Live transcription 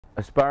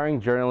Aspiring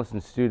journalists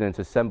and students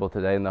assembled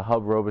today in the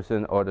Hub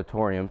Robeson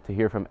Auditorium to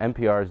hear from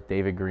NPR's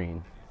David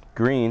Greene.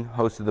 Greene,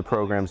 host of the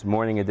program's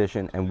Morning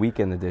Edition and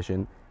Weekend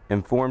Edition,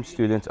 informed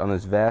students on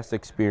his vast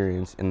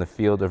experience in the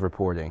field of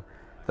reporting.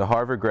 The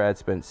Harvard grad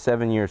spent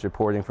 7 years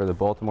reporting for the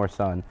Baltimore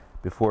Sun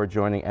before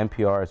joining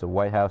NPR as a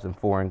White House and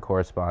foreign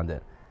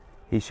correspondent.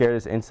 He shared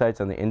his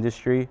insights on the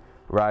industry,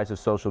 rise of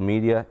social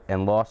media,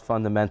 and lost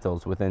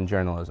fundamentals within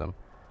journalism.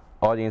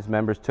 Audience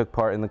members took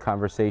part in the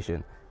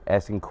conversation,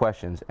 asking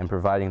questions and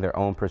providing their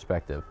own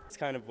perspective. It's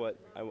kind of what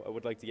I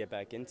would like to get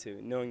back into,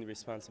 knowing the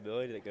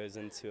responsibility that goes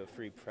into a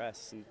free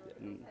press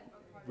and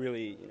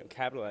really,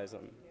 capitalize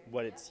on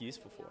what it's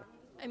useful for.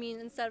 I mean,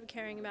 instead of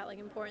caring about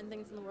important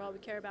things in the world, we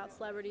care about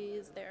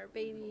celebrities, their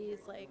babies,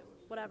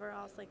 whatever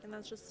else, and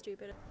that's just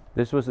stupid.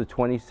 This was the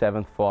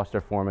 27th Foster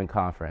Foreman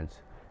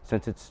Conference.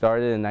 Since it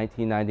started in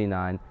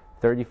 1999,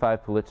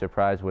 35 Pulitzer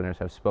Prize winners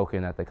have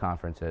spoken at the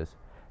conferences,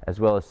 as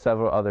well as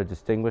several other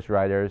distinguished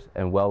writers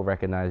and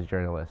well-recognized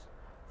journalists.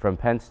 From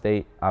Penn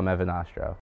State, I'm Evan Ostro.